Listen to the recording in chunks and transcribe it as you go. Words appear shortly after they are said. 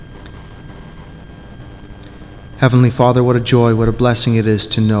Heavenly Father, what a joy, what a blessing it is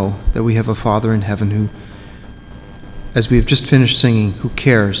to know that we have a Father in heaven who, as we have just finished singing, who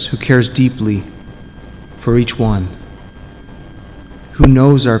cares deeply for each one, who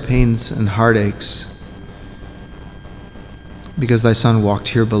knows our pains and heartaches, because thy Son walked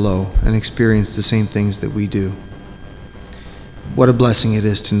here below and experienced the same things that we do. What a blessing it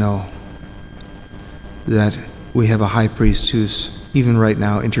is to know that we have a high priest who's even right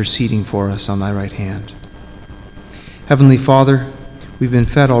now interceding for us on thy right hand. Heavenly Father, we've been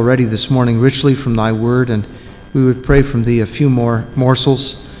fed already this morning richly from thy word, and we would pray from thee a few more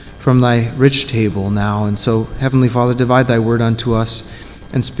morsels from thy rich table now. And so, Heavenly Father, divide thy word unto us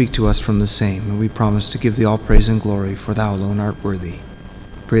and speak to us from the same. And we promise to give thee all praise and glory, for thou alone art worthy.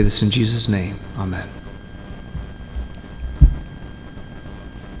 Pray this in Jesus' name. Amen.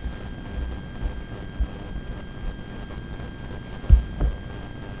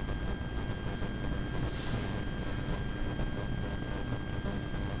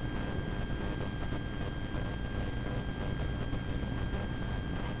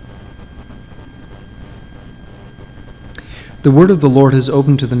 The word of the Lord has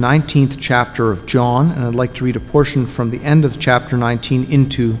opened to the 19th chapter of John, and I'd like to read a portion from the end of chapter 19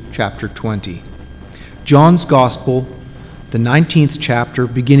 into chapter 20. John's Gospel, the 19th chapter,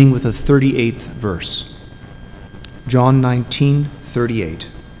 beginning with the 38th verse. John 19:38.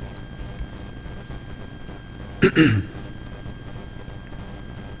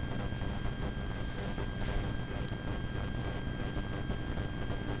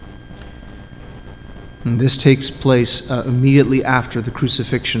 And this takes place immediately after the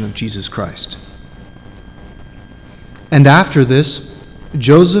crucifixion of Jesus Christ. And after this,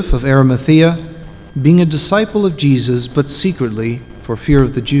 Joseph of Arimathea, being a disciple of Jesus, but secretly, for fear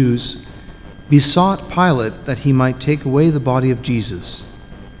of the Jews, besought Pilate that he might take away the body of Jesus.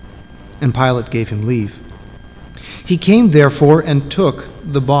 And Pilate gave him leave. He came therefore and took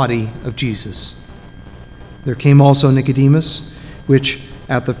the body of Jesus. There came also Nicodemus, which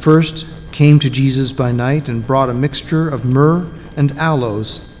at the first came to Jesus by night and brought a mixture of myrrh and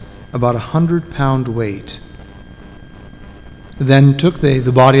aloes, about 100 pound weight. Then took they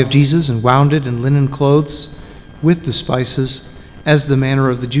the body of Jesus and wound it in linen clothes with the spices, as the manner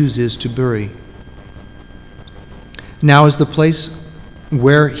of the Jews is to bury. Now in the place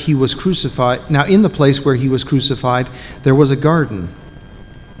where he was crucified, there was a garden,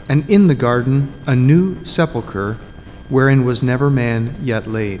 and in the garden a new sepulchre, wherein was never man yet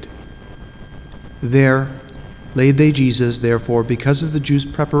laid. There laid they Jesus, therefore, because of the Jews'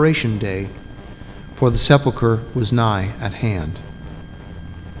 preparation day, for the sepulchre was nigh at hand.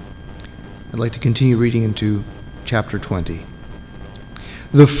 I'd like to continue reading into chapter 20.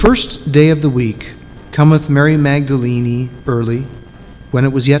 The first day of the week cometh Mary Magdalene early, when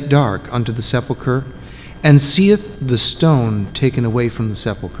it was yet dark, unto the sepulchre, and seeth the stone taken away from the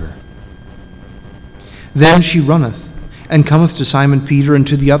sepulchre. Then she runneth, and cometh to Simon Peter and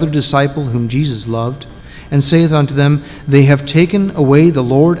to the other disciple whom Jesus loved, and saith unto them, They have taken away the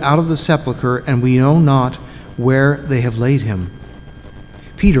Lord out of the sepulchre, and we know not where they have laid him.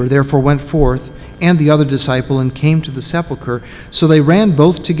 Peter therefore went forth, and the other disciple, and came to the sepulchre. So they ran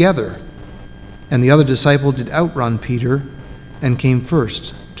both together. And the other disciple did outrun Peter, and came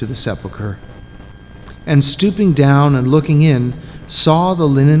first to the sepulchre. And stooping down and looking in, saw the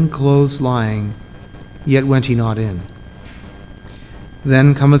linen clothes lying, yet went he not in.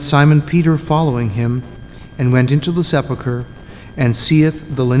 Then cometh Simon Peter following him, and went into the sepulchre, and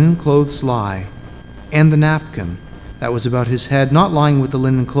seeth the linen clothes lie, and the napkin that was about his head, not lying with the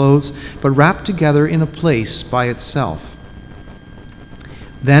linen clothes, but wrapped together in a place by itself.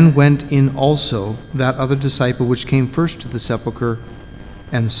 Then went in also that other disciple which came first to the sepulchre,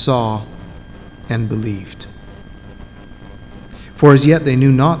 and saw and believed. For as yet they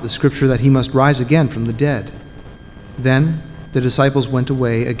knew not the scripture that he must rise again from the dead. Then the disciples went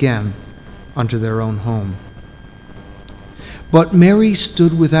away again unto their own home. But Mary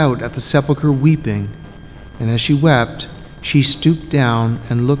stood without at the sepulchre weeping, and as she wept, she stooped down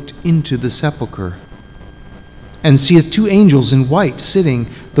and looked into the sepulchre, and seeth two angels in white sitting,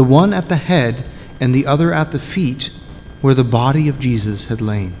 the one at the head and the other at the feet, where the body of Jesus had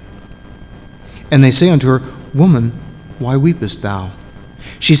lain. And they say unto her, Woman, why weepest thou?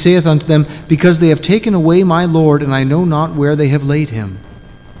 She saith unto them, Because they have taken away my Lord, and I know not where they have laid him.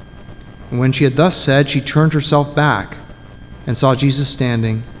 And when she had thus said, she turned herself back, and saw Jesus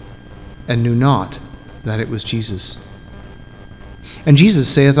standing, and knew not that it was Jesus. And Jesus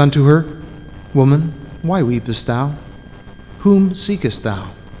saith unto her, Woman, why weepest thou? Whom seekest thou?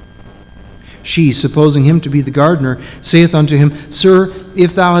 She, supposing him to be the gardener, saith unto him, Sir,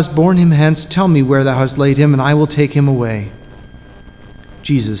 if thou hast borne him hence, tell me where thou hast laid him, and I will take him away.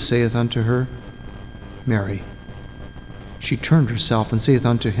 Jesus saith unto her, Mary. She turned herself and saith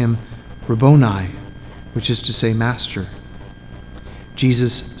unto him, Rabboni, which is to say, Master.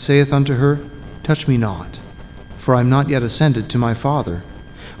 Jesus saith unto her, Touch me not, for I am not yet ascended to my Father,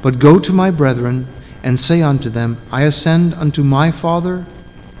 but go to my brethren, and say unto them, I ascend unto my Father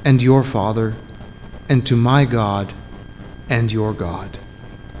and your Father, and to my God and your God.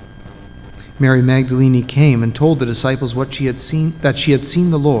 Mary Magdalene came and told the disciples what she had seen, that she had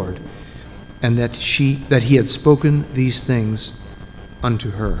seen the Lord, and that he had spoken these things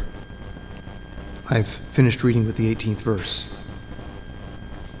unto her. I've finished reading with the 18th verse.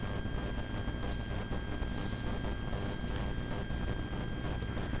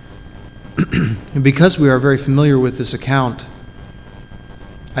 And because we are very familiar with this account,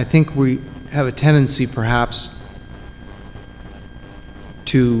 I think we have a tendency perhaps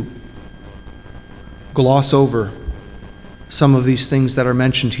to gloss over some of these things that are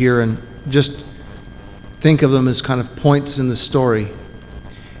mentioned here and just think of them as kind of points in the story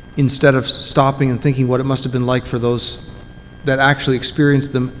instead of stopping and thinking what it must have been like for those that actually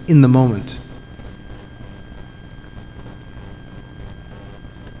experienced them in the moment.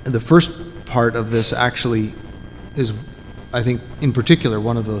 The first part of this actually is, I think, in particular,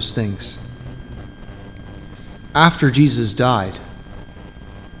 one of those things. After Jesus died,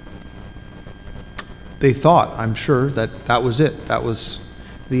 they thought, I'm sure, that that was it. That was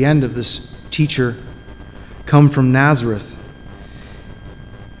the end of this teacher come from Nazareth.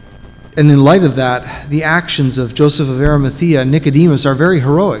 And in light of that, the actions of Joseph of Arimathea and Nicodemus are very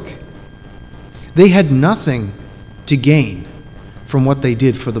heroic. They had nothing to gain from what they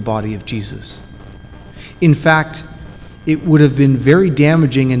did for the body of Jesus. In fact, it would have been very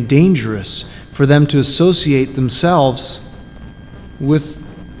damaging and dangerous for them to associate themselves with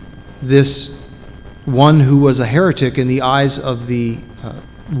this one who was a heretic in the eyes of the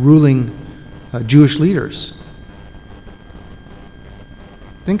ruling Jewish leaders.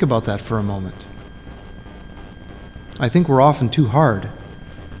 Think about that for a moment. I think we're often too hard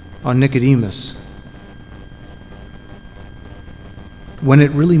on Nicodemus when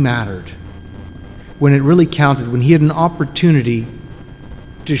it really mattered, when it really counted, when he had an opportunity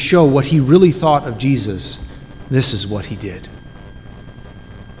to show what he really thought of Jesus. This is what he did.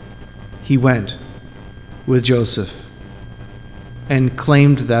 He went with Joseph and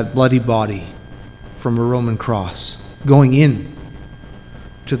claimed that bloody body from a Roman cross, going in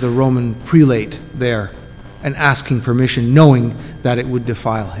to the Roman prelate there and asking permission, knowing that it would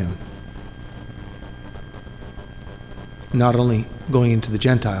defile him. Not only going into the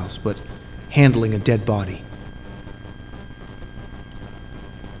Gentiles, but handling a dead body.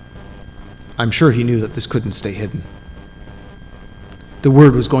 I'm sure he knew that this couldn't stay hidden. The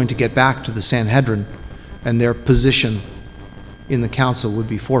word was going to get back to the Sanhedrin, and their position in the council would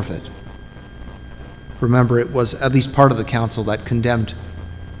be forfeit. Remember, it was at least part of the council that condemned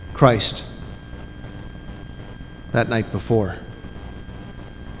Christ that night before.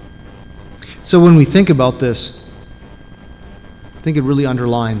 So when we think about this, I think it really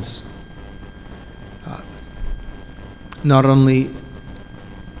underlines not only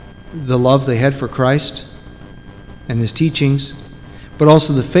the love they had for Christ and his teachings, but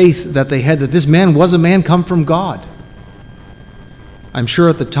also the faith that they had that this man was a man come from God. I'm sure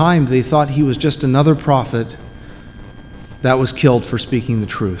at the time they thought he was just another prophet that was killed for speaking the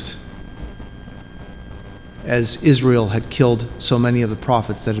truth, as Israel had killed so many of the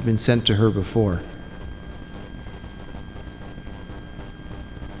prophets that had been sent to her before.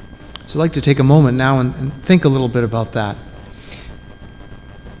 So I'd like to take a moment now and think a little bit about that.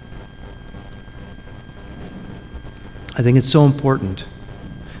 I think it's so important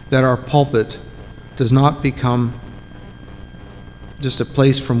that our pulpit does not become just a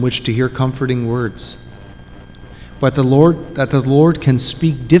place from which to hear comforting words, but that the Lord can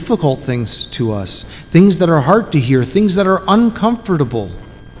speak difficult things to us, things that are hard to hear, things that are uncomfortable.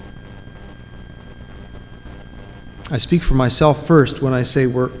 I speak for myself first when I say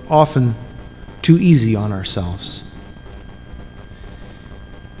we're often too easy on ourselves.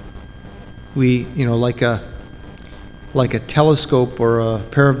 We, like a telescope or a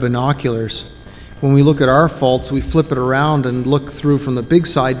pair of binoculars, when we look at our faults, we flip it around and look through from the big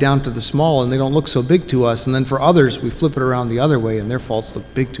side down to the small, and they don't look so big to us. And then for others, we flip it around the other way, and their faults look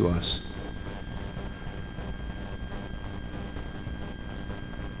big to us.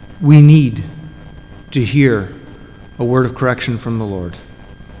 We need to hear a word of correction from the Lord.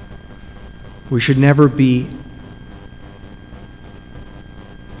 We should never be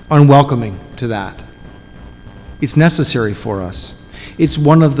unwelcoming to that. It's necessary for us. It's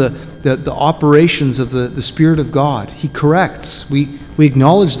one of the operations of the Spirit of God. He corrects. We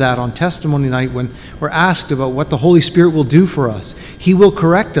acknowledge that on testimony night when we're asked about what the Holy Spirit will do for us. He will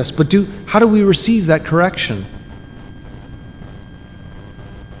correct us, but how do we receive that correction?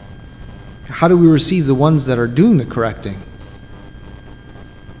 How do we receive the ones that are doing the correcting?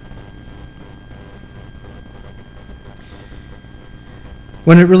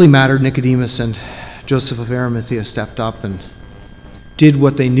 When it really mattered, Nicodemus and Joseph of Arimathea stepped up and did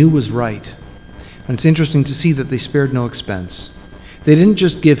what they knew was right. And it's interesting to see that they spared no expense. They didn't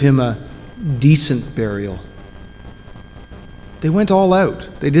just give him a decent burial. They went all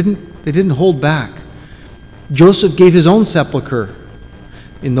out. They didn't hold back. Joseph gave his own sepulcher.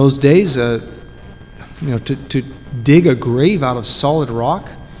 In those days, to dig a grave out of solid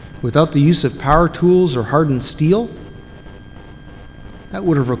rock without the use of power tools or hardened steel, that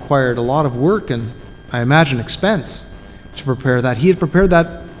would have required a lot of work and, I imagine, expense to prepare that. He had prepared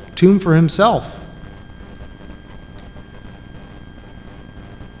that tomb for himself.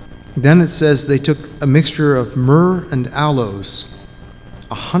 Then it says they took a mixture of myrrh and aloes,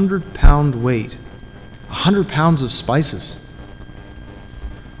 100-pound weight, 100 pounds of spices.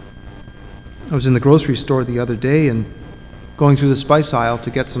 I was in the grocery store the other day and going through the spice aisle to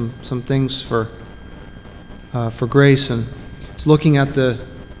get some things for Grace, and I was looking at the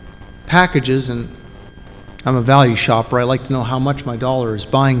packages, and I'm a value shopper. I like to know how much my dollar is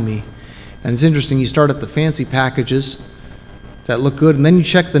buying me. And it's interesting, you start at the fancy packages that look good, and then you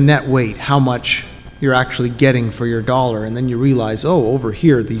check the net weight, how much you're actually getting for your dollar, and then you realize, oh, over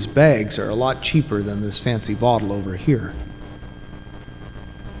here, these bags are a lot cheaper than this fancy bottle over here.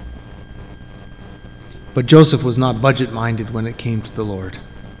 But Joseph was not budget-minded when it came to the Lord.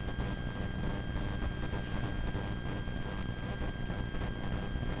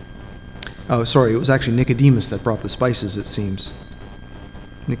 Oh, sorry, it was actually Nicodemus that brought the spices, it seems.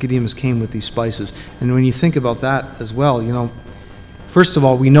 Nicodemus came with these spices. And when you think about that as well, first of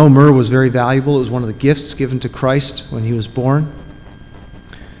all, we know myrrh was very valuable. It was one of the gifts given to Christ when he was born.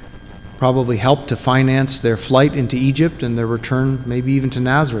 Probably helped to finance their flight into Egypt and their return maybe even to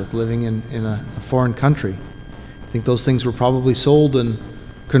Nazareth, living in a foreign country. I think those things were probably sold and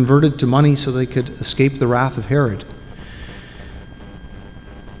converted to money so they could escape the wrath of Herod.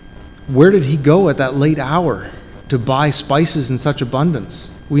 Where did he go at that late hour to buy spices in such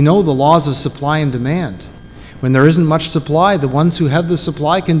abundance? We know the laws of supply and demand. When there isn't much supply, the ones who have the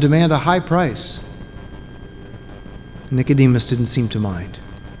supply can demand a high price. Nicodemus didn't seem to mind.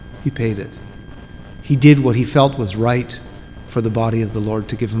 He paid it. He did what he felt was right for the body of the Lord,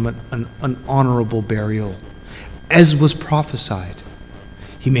 to give him an honorable burial, as was prophesied.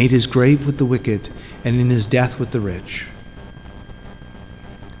 He made his grave with the wicked, and in his death with the rich.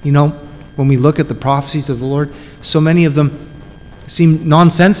 When we look at the prophecies of the Lord, so many of them seem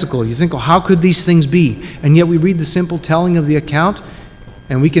nonsensical. You think, how could these things be? And yet we read the simple telling of the account,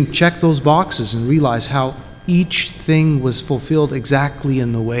 and we can check those boxes and realize how each thing was fulfilled exactly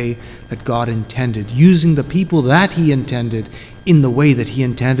in the way that God intended, using the people that he intended in the way that he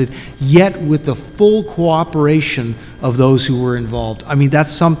intended, yet with the full cooperation of those who were involved. I mean,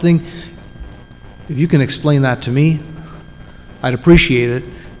 that's something, if you can explain that to me, I'd appreciate it,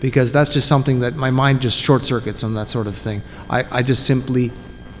 because that's just something that my mind just short circuits on that sort of thing. I just simply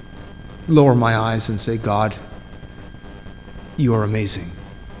lower my eyes and say, God, you are amazing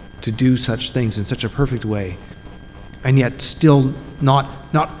to do such things in such a perfect way, and yet still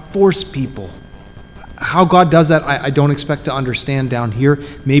not force people. How God does that, I don't expect to understand down here.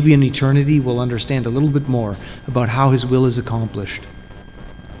 Maybe in eternity we'll understand a little bit more about how his will is accomplished.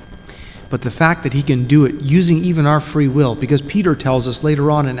 But the fact that he can do it using even our free will, because Peter tells us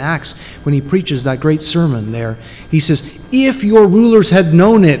later on in Acts, when he preaches that great sermon there, he says, if your rulers had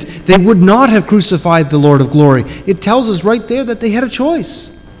known it, they would not have crucified the Lord of glory. It tells us right there that they had a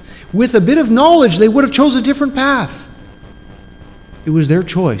choice. With a bit of knowledge, they would have chose a different path. It was their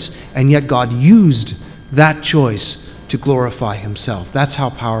choice, and yet God used that choice to glorify himself. That's how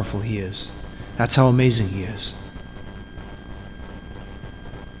powerful he is. That's how amazing he is.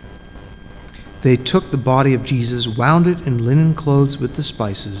 They took the body of Jesus, wound it in linen clothes with the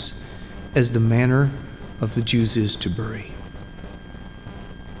spices, as the manner of the Jews is to bury.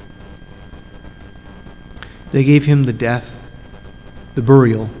 They gave him the death, the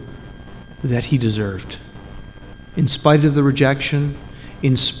burial that he deserved. In spite of the rejection,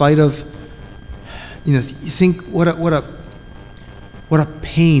 in spite of, you think what a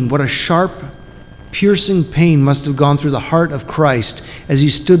pain, what a sharp, piercing pain must have gone through the heart of Christ as he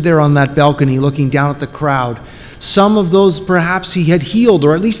stood there on that balcony looking down at the crowd, Some of those perhaps he had healed,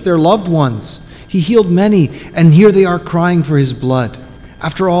 or at least their loved ones. He healed many, and here they are crying for his blood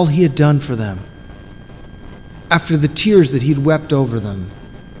after all he had done for them, after the tears that he'd wept over them.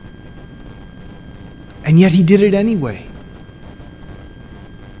 And yet he did it anyway.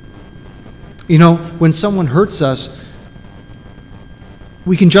 You know, when someone hurts us,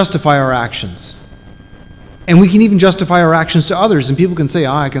 we can justify our actions. And we can even justify our actions to others. And people can say,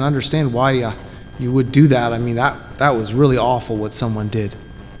 I can understand why you would do that. I mean, that was really awful what someone did.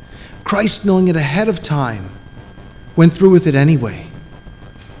 Christ, knowing it ahead of time, went through with it anyway.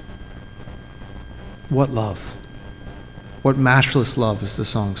 What love. What matchless love, as the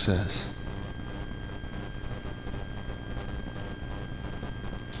song says.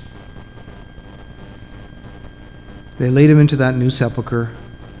 They laid him into that new sepulcher.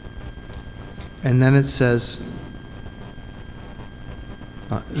 And then it says,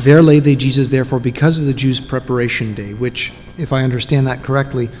 there laid they Jesus, therefore, because of the Jews' preparation day, which, if I understand that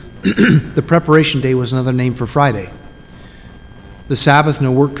correctly, the preparation day was another name for Friday. The Sabbath,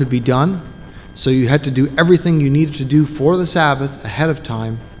 no work could be done, so you had to do everything you needed to do for the Sabbath ahead of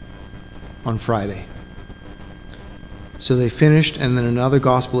time on Friday. So they finished, and then in another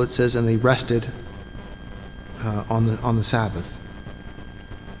gospel it says, and they rested on the Sabbath.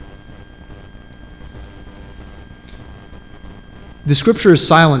 The scripture is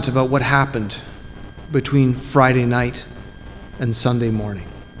silent about what happened between Friday night and Sunday morning.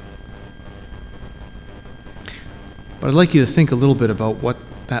 But I'd like you to think a little bit about what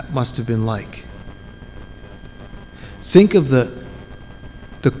that must have been like. Think of the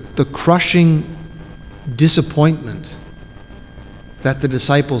crushing disappointment that the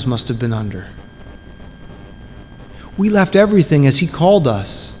disciples must have been under. We left everything as he called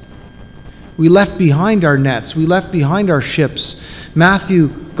us. We left behind our nets. We left behind our ships. Matthew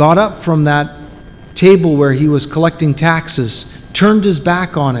got up from that table where he was collecting taxes, turned his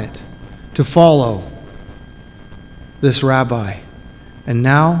back on it to follow this rabbi. And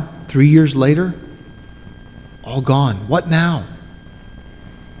now, 3 years later, all gone. What now?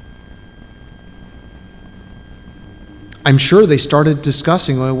 I'm sure they started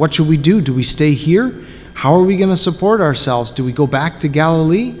discussing, well, what should we do? Do we stay here? How are we going to support ourselves? Do we go back to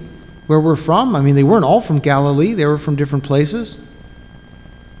Galilee, where we're from? I mean, they weren't all from Galilee. They were from different places.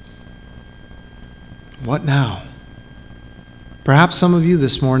 What now? Perhaps some of you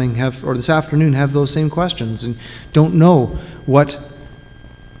this morning have, or this afternoon, have those same questions and don't know what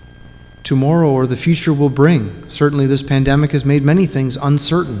tomorrow or the future will bring. Certainly this pandemic has made many things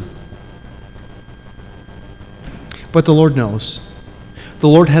uncertain. But the Lord knows. The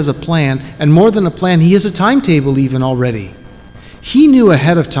Lord has a plan, and more than a plan, He has a timetable even already. He knew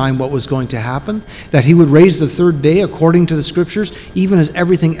ahead of time what was going to happen, that He would raise the third day according to the Scriptures, even as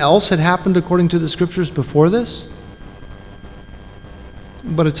everything else had happened according to the Scriptures before this.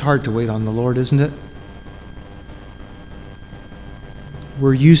 But it's hard to wait on the Lord, isn't it?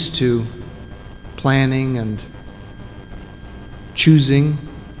 We're used to planning and choosing,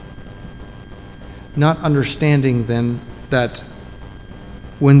 not understanding then that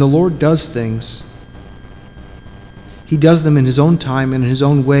when the Lord does things, He does them in His own time and in His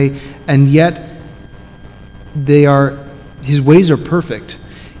own way, and yet His ways are perfect.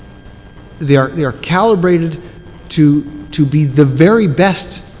 They are calibrated to be the very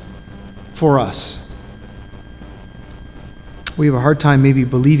best for us. We have a hard time maybe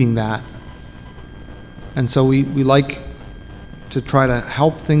believing that, and so we like to try to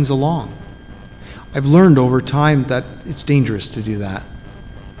help things along. I've learned over time that it's dangerous to do that.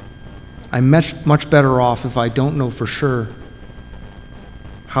 I'm much better off if I don't know for sure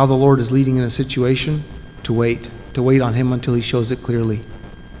how the Lord is leading in a situation, to wait on Him until He shows it clearly.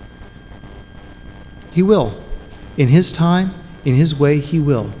 He will. In His time, in His way, He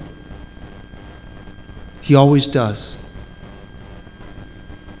will. He always does.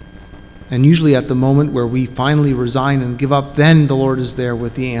 And usually at the moment where we finally resign and give up, then the Lord is there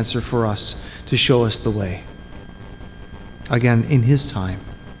with the answer for us to show us the way. Again, in His time,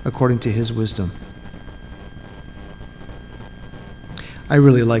 according to His wisdom. I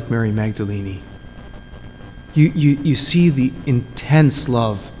really like Mary Magdalene. You see the intense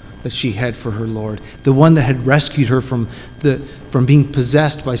love that she had for her Lord, the one that had rescued her from being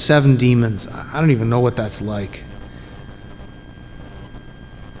possessed by 7 demons. I don't even know what that's like.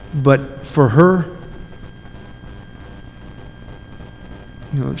 But for her,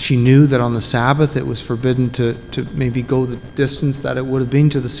 she knew that on the Sabbath it was forbidden to maybe go the distance that it would have been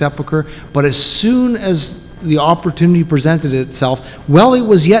to the sepulcher. But as soon as the opportunity presented itself, while it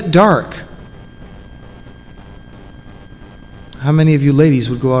was yet dark. How many of you ladies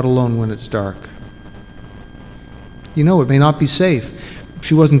would go out alone when it's dark? You know, it may not be safe.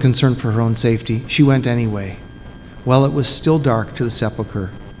 She wasn't concerned for her own safety. She went anyway. Well, it was still dark to the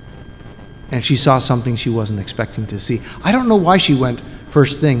sepulchre, and she saw something she wasn't expecting to see. I don't know why she went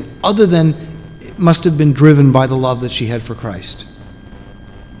first thing, other than it must have been driven by the love that she had for Christ.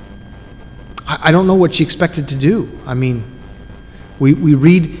 I don't know what she expected to do. I mean, we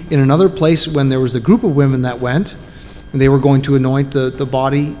read in another place when there was a group of women that went, and they were going to anoint the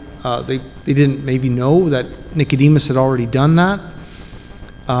body. They didn't maybe know that Nicodemus had already done that.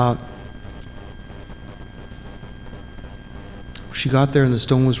 She got there and the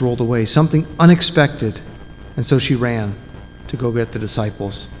stone was rolled away. Something unexpected. And so she ran to go get the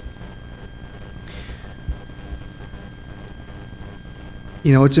disciples.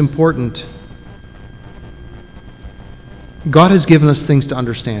 You know, it's important. God has given us things to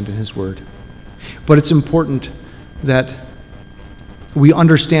understand in His Word. But it's important that we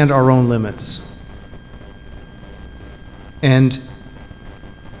understand our own limits. And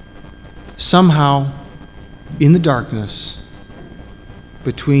somehow, in the darkness,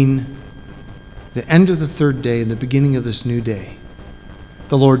 between the end of the third day and the beginning of this new day,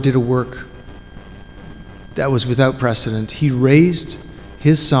 the Lord did a work that was without precedent. He raised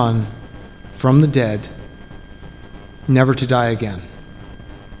His Son from the dead, never to die again.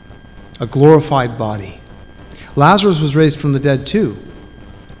 A glorified body. Lazarus was raised from the dead too,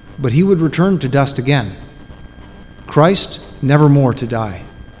 but he would return to dust again. Christ, never more to die.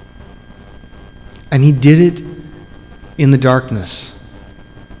 And He did it in the darkness.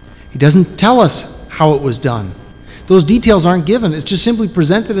 He doesn't tell us how it was done. Those details aren't given. It's just simply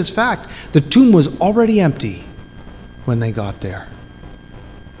presented as fact. The tomb was already empty when they got there.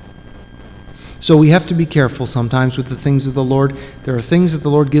 So we have to be careful sometimes with the things of the Lord. There are things that the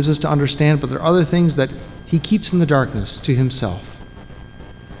Lord gives us to understand, but there are other things that He keeps in the darkness to Himself.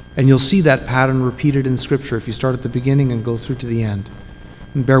 And you'll see that pattern repeated in Scripture if you start at the beginning and go through to the end.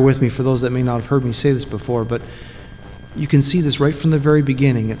 And bear with me for those that may not have heard me say this before, but you can see this right from the very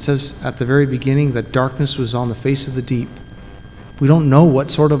beginning. It says at the very beginning that darkness was on the face of the deep. We don't know what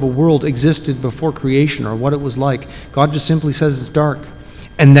sort of a world existed before creation or what it was like. God just simply says it's dark.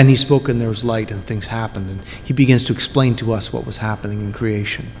 And then He spoke and there was light and things happened. And He begins to explain to us what was happening in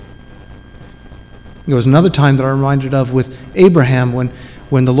creation. There was another time that I'm reminded of with Abraham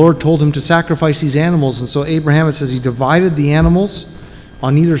when the Lord told him to sacrifice these animals. And so Abraham, it says, he divided the animals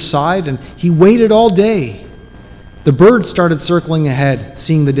on either side and he waited all day. The birds started circling ahead,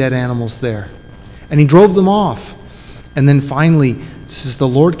 seeing the dead animals there. And he drove them off. And then finally, it says, the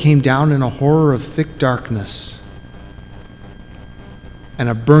Lord came down in a horror of thick darkness. And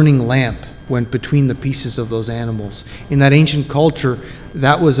a burning lamp went between the pieces of those animals. In that ancient culture,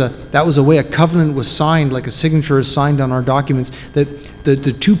 that was a way a covenant was signed, like a signature is signed on our documents, that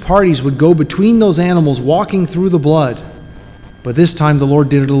the two parties would go between those animals walking through the blood. But this time the Lord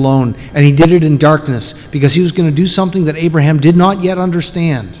did it alone, and He did it in darkness because He was going to do something that Abraham did not yet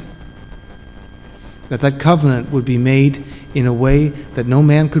understand. That covenant would be made in a way that no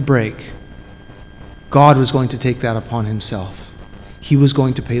man could break. God was going to take that upon Himself. He was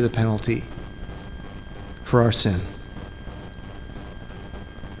going to pay the penalty for our sin.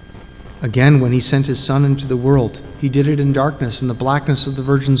 Again, when He sent His Son into the world, He did it in darkness, in the blackness of the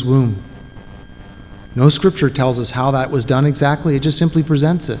Virgin's womb. No Scripture tells us how that was done exactly. It just simply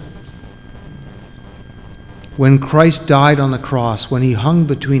presents it. When Christ died on the cross, when He hung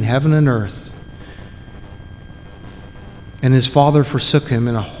between heaven and earth, and His Father forsook Him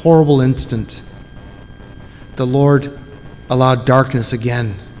in a horrible instant, the Lord allowed darkness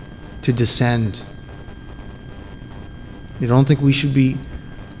again to descend. I don't think we should be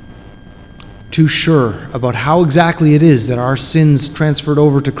too sure about how exactly it is that our sins transferred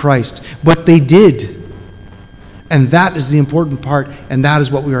over to Christ, but they did. And that is the important part, and that is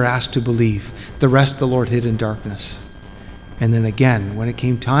what we are asked to believe. The rest the Lord hid in darkness. And then again, when it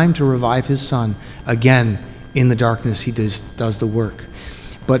came time to revive His Son, again, in the darkness He does the work.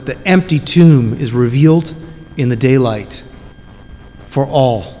 But the empty tomb is revealed in the daylight for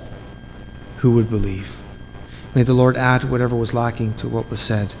all who would believe. May the Lord add whatever was lacking to what was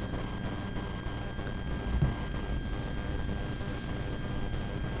said.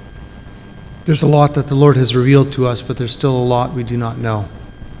 There's a lot that the Lord has revealed to us, but there's still a lot we do not know.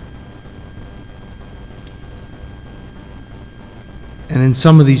 And in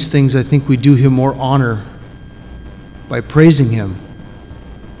some of these things, I think we do Him more honor by praising Him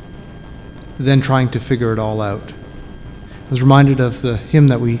than trying to figure it all out. I was reminded of the hymn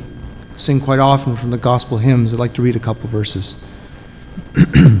that we sing quite often from the gospel hymns. I'd like to read a couple verses.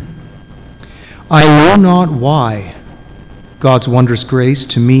 I know not why God's wondrous grace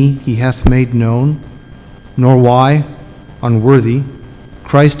to me He hath made known, nor why, unworthy,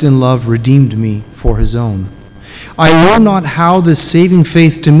 Christ in love redeemed me for his own. I know not how this saving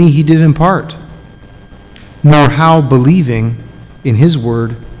faith to me he did impart, nor how believing in his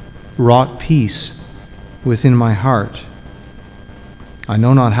word wrought peace within my heart. I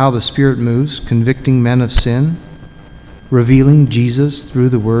know not how the Spirit moves, convicting men of sin, revealing Jesus through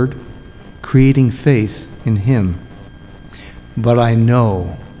the word, creating faith in him. But I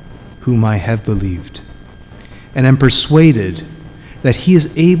know whom I have believed, and am persuaded that he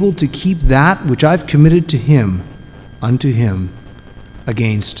is able to keep that which I've committed to him unto him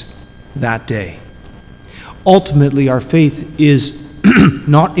against that day. Ultimately, our faith is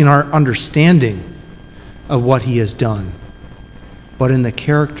not in our understanding of what he has done, but in the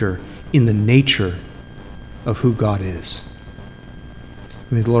character, in the nature of who God is.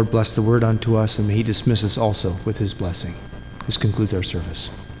 May the Lord bless the word unto us, and may he dismiss us also with his blessing. This concludes our service.